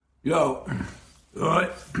Yo,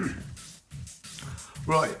 right,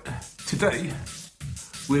 right, today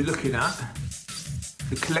we're looking at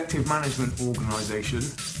the collective management organisation.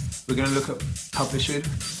 We're going to look at publishing,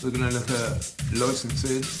 we're going to look at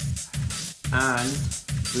licensing, and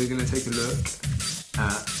we're going to take a look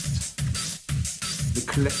at the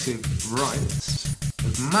collective rights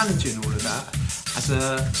of managing all of that as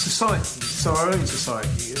a society, so our own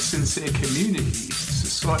society, a sincere community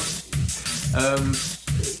society.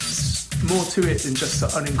 It's more to it than just the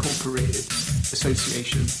unincorporated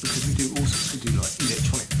association, because we do all sorts. We do like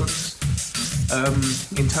electronic books.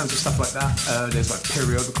 In terms of stuff like that, there's like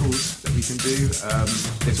periodicals that we can do.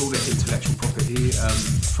 There's all the intellectual property,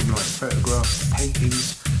 from like photographs to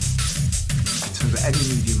paintings, in terms of any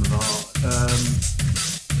medium of art.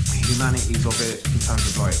 The humanities of it, in terms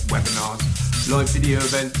of like webinars, live video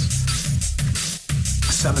events,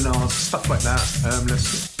 seminars, stuff like that.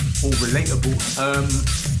 That's all relatable.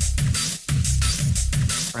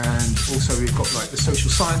 And also we've got like the social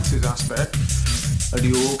sciences aspect of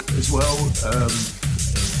the org as well,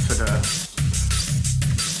 for the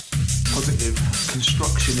positive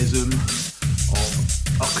constructionism of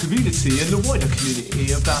our community and the wider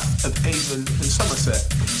community of that of Avon and Somerset,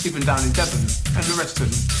 even down in Devon and the rest of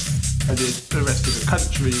the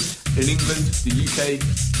country, in England, the UK,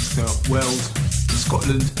 Wales,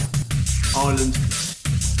 Scotland, Ireland,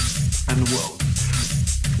 and the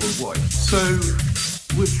worldwide. So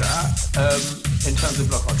with that, in terms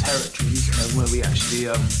of like our territories and where we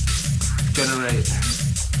actually generate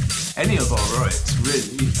any of our rights,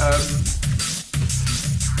 really.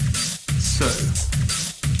 So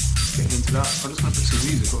getting into that, I'm just going to put some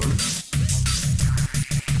music on.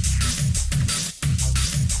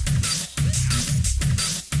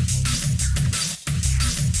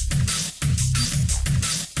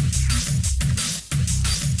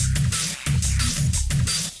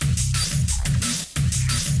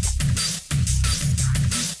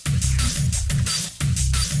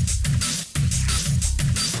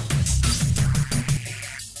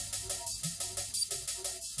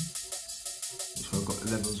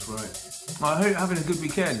 Levels right. I hope you're having a good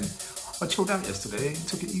weekend. I chilled out yesterday,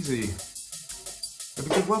 took it easy. Have a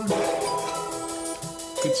good one.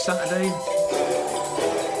 Good Saturday.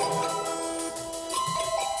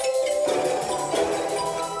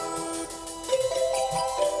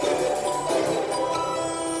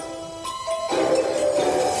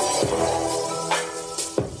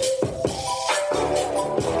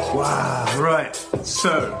 Wow, right.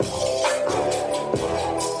 So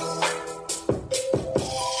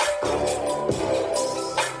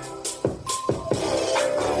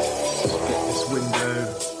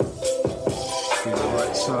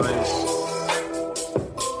size,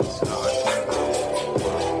 so I can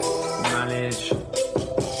manage.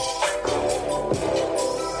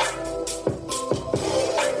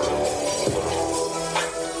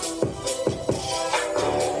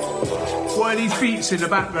 What are these beats in the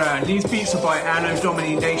background? These beats are by Anno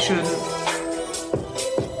Domini Nation.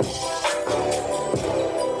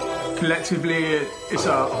 Collectively, it's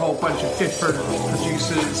a whole bunch of different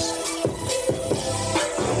producers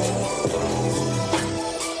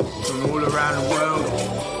around the world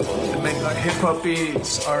that make like hip-hop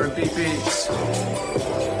beats, R&B beats.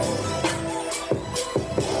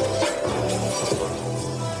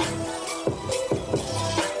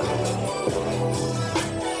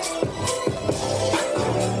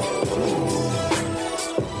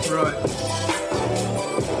 Right.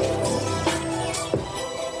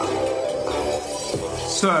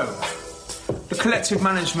 So, the Collective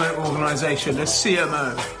Management Organisation, the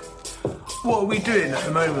CMO. What are we doing at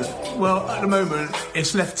the moment? Well, at the moment,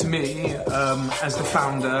 it's left to me as the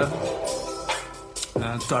founder,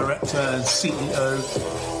 director and CEO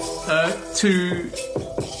to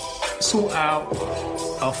sort out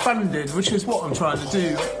our funding, which is what I'm trying to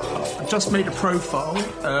do. I just made a profile,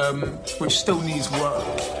 which still needs work.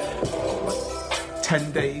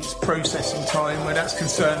 10 days processing time where that's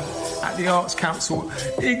concerned at the Arts Council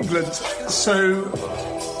England. So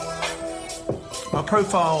my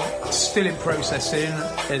profile still in processing.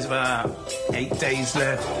 There's about 8 days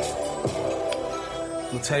left.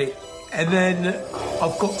 And then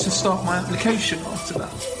I've got to start my application after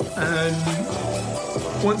that.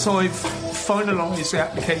 And once I've finalised the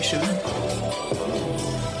application,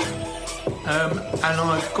 and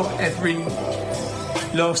I've got every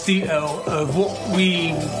last detail of what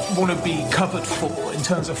we want to be covered for in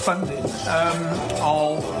terms of funding,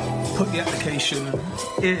 I'll put the application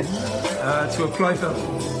in to apply for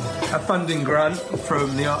a funding grant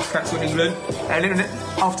from the Arts Council of England, and then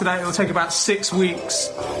after that it will take about 6 weeks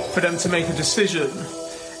for them to make a decision.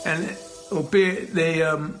 And albeit they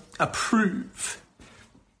approve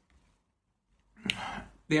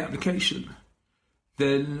the application,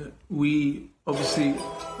 then we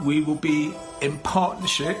will be in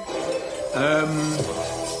partnership,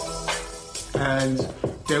 and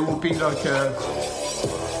there will be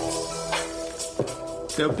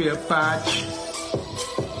there'll be a badge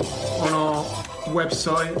on our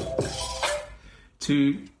website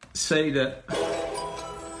to say that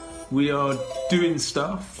we are doing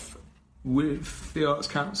stuff with the Arts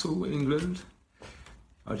Council England.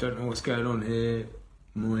 I don't know what's going on here.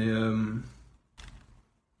 My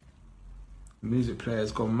music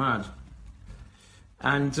player's gone mad.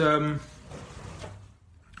 And I'm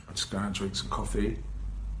just going to drink some coffee.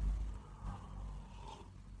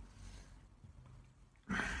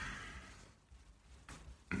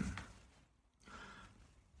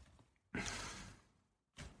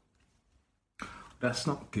 That's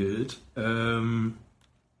not good. Sometimes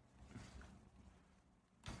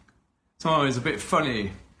it's a bit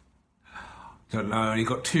funny. Don't know, you've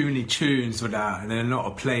got too many tunes without, and they're not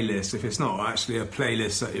a playlist. If it's not actually a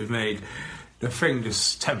playlist that you've made, the thing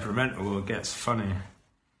just temperamental, it gets funny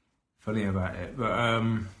about it.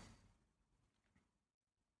 But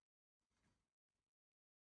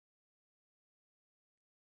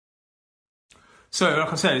so,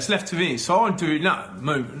 like I said, it's left to me. So I'm doing that at the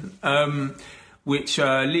moment, which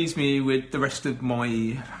leaves me with the rest of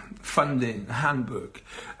my funding handbook,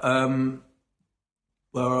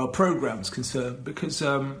 where our programme's concerned, because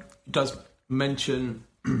it does mention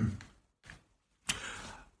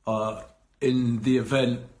in the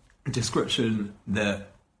event description that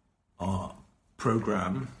our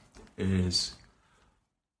programme is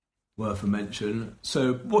worth a mention.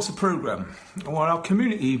 So what's a programme? Well, our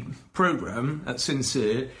community programme at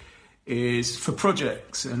Sincere is for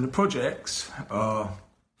projects, and the projects are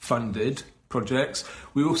funded projects.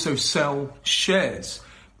 We also sell shares,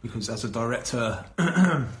 because as a director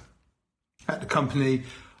at the company,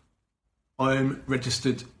 I'm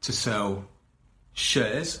registered to sell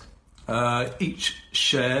shares. Each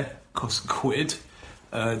share costs £1.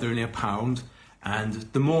 They're only £1. And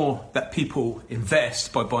the more that people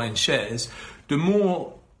invest by buying shares, the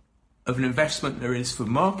more of an investment there is for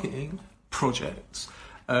marketing projects,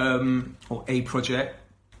 or a project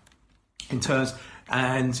in terms.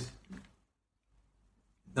 And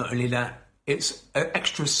not only that, it's an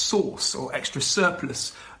extra source or extra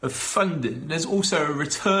surplus of funding. There's also a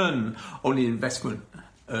return on the investment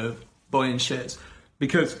of buying shares,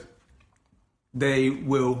 because they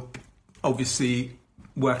will obviously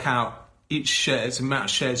work out each shares, the amount of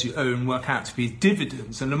shares you own, work out to be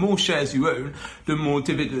dividends. And the more shares you own, the more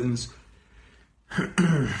dividends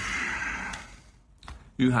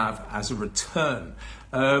you have as a return.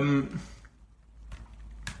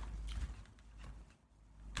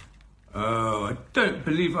 I don't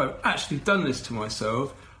believe I've actually done this to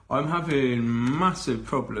myself. I'm having massive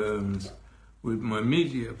problems with my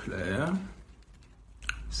media player,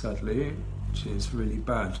 sadly, which is really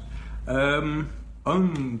bad. I'm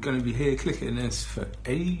going to be here clicking this for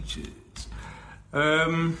ages.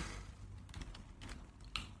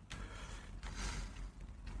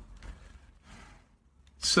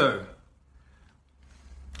 So,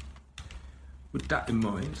 with that in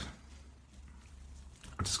mind,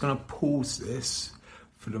 I'm just going to pause this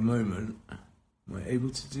for the moment. Am I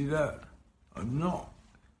able to do that? I'm not.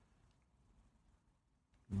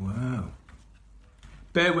 Wow.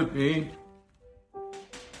 Bear with me.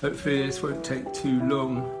 Hopefully this won't take too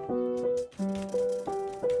long.